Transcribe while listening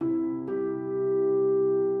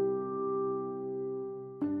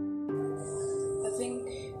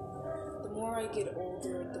get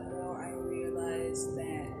older, the more I realize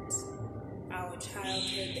that our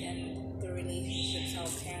childhood and the relationships our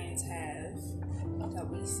parents have, that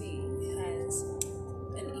we see, has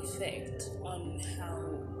an effect on how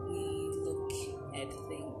we look at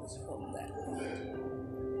things from that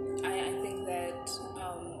point. I think that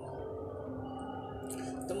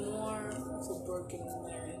the more of a broken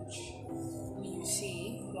marriage you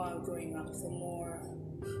see while growing up, the more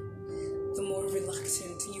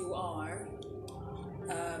reluctant you are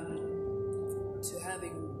to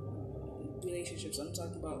having relationships. I'm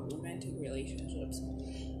talking about romantic relationships.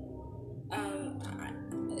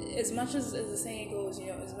 As much as the saying goes,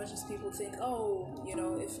 as much as people think, oh,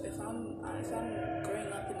 if I'm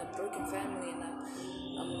growing up in a broken family and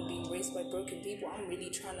I'm being raised by broken people, I'm really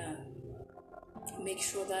trying to make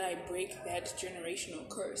sure that I break that generational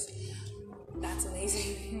curse. That's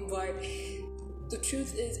amazing. But the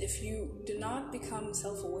truth is, if you do not become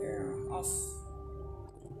self-aware of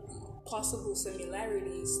possible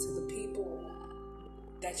similarities to the people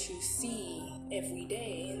that you see every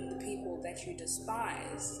day and the people that you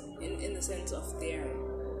despise in the sense of their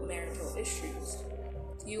marital issues,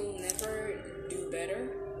 you'll never do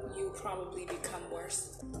better. You'll probably become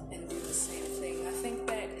worse and do the same thing. I think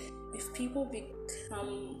that if people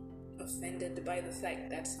become offended by the fact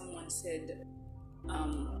that someone said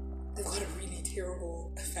they've got a really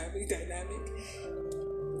terrible family dynamic,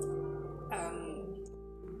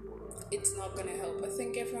 it's not gonna help. I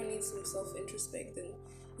think everyone needs some self-introspect and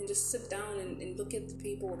just sit down and look at the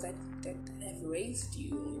people that have raised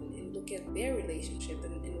you and look at their relationship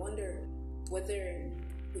and wonder whether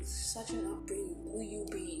with such an upbringing will you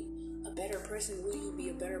be a better person, will you be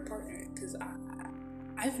a better partner? Because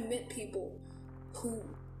I've met people who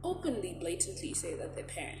openly, blatantly say that their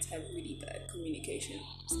parents have really bad communication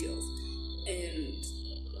skills, and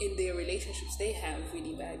in their relationships they have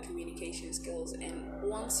really bad communication skills, and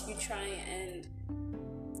once you try and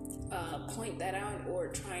point that out or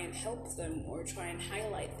try and help them or try and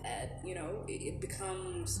highlight that, it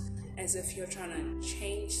becomes as if you're trying to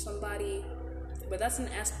change somebody. But that's an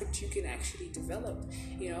aspect you can actually develop.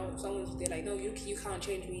 They're like, no, you can't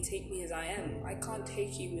change me, take me as I am. I can't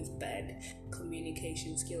take you with bad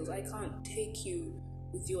communication skills. I can't take you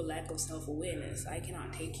with your lack of self-awareness. I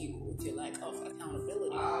cannot take you with your lack of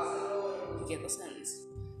accountability. You get the sense?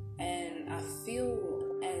 And I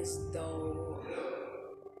feel as though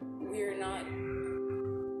we're not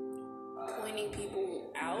pointing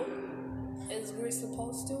people out as we're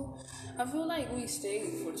supposed to. I feel like we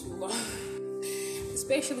stay for too long.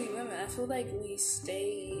 Especially women, I feel like we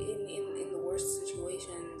stay in the worst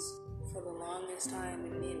situations for the longest time,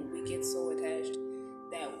 and then we get so attached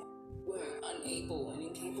that we're unable and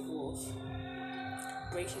incapable of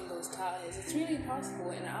breaking those ties. It's really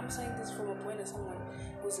possible, and I'm saying this from a point of someone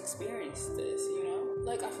who's experienced this,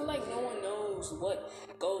 Like, I feel like no one knows what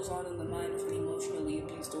goes on in the mind of an emotionally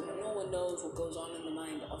abused woman. No one knows what goes on in the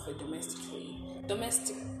mind of a domestically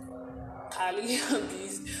abused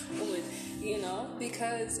woman,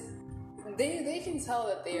 because they can tell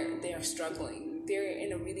that they're struggling. They're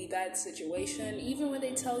in a really bad situation. Even when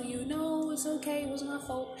they tell you, no, it's okay, it wasn't my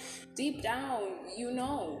fault, deep down, you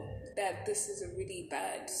know that this is a really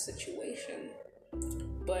bad situation.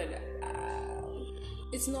 But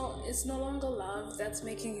it's no longer love that's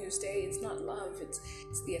making you stay. It's not love, it's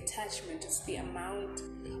the attachment, it's the amount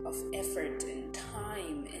of effort and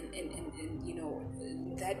time and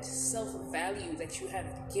that self-value that you have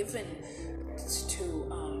given to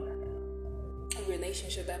a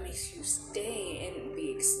relationship that makes you stay, and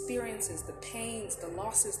the experiences, the pains, the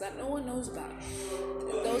losses that no one knows about.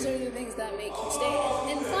 Those are the things that make you stay.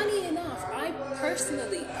 And funny enough, I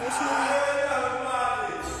personally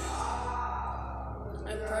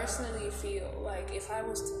feel like if I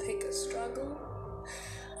was to pick a struggle,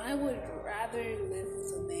 I would rather live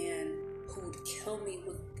with a man who would kill me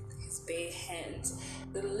with his bare hands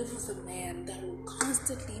than live with a man that will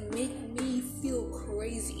constantly make me feel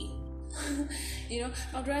crazy.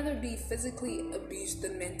 I'd rather be physically abused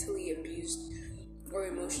than mentally abused or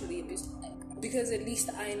emotionally abused, because at least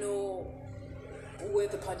I know where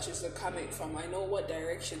the punches are coming from. I know what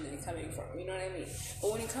direction they're coming from. You know what I mean?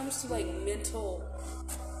 But when it comes to like mental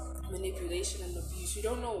manipulation and abuse, you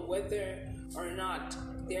don't know whether or not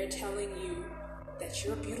they're telling you that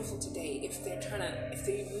you're beautiful today, if they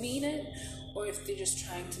mean it, or if they're just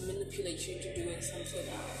trying to manipulate you into doing something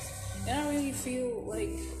else. And I really feel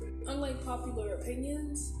like, unlike popular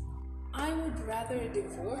opinions, I would rather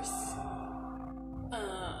divorce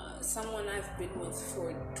someone I've been with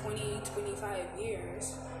for 20-25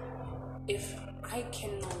 years if I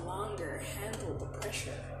can no longer handle the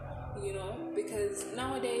pressure you know, because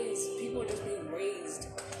nowadays people are just being raised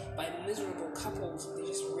by miserable couples. They're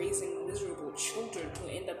just raising miserable children who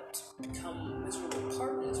end up to become miserable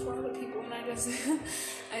partners for other people, and I just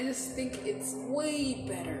I just think it's way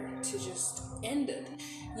better to just end it.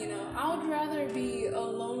 You know, I would rather be a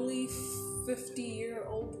lonely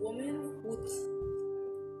 50-year-old woman with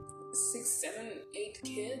 6, 7, 8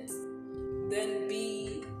 kids than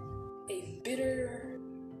be a bitter,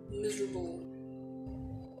 miserable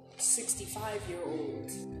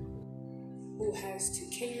 65-year-old who has to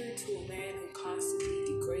cater to a man who constantly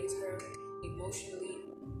degrades her emotionally,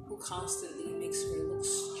 who constantly makes her look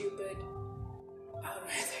stupid.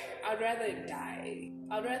 I'd rather die.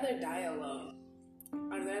 I'd rather die alone.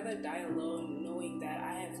 I'd rather die alone knowing that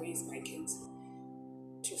I have raised my kids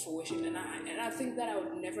to fruition, and I think that I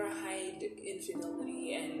would never hide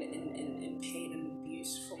infidelity and pain and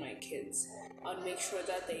abuse for my kids. I'd make sure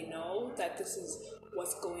that they know that this is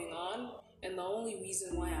what's going on, and the only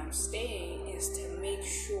reason why I'm staying is to make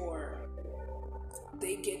sure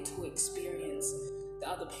they get to experience the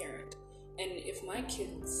other parent. And if my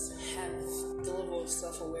kids have the level of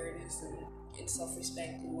self-awareness and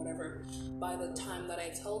self-respect and whatever, by the time that I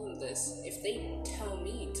tell them this, if they tell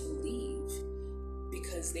me to leave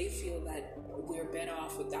because they feel that we're better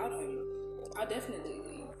off without him, I'll definitely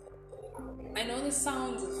leave. I know this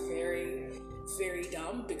sounds very, very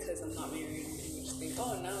dumb because I'm not married and people just think,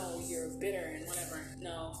 oh no, you're bitter and whatever.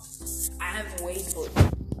 No, I have way more.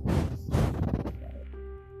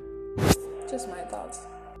 Just my thoughts.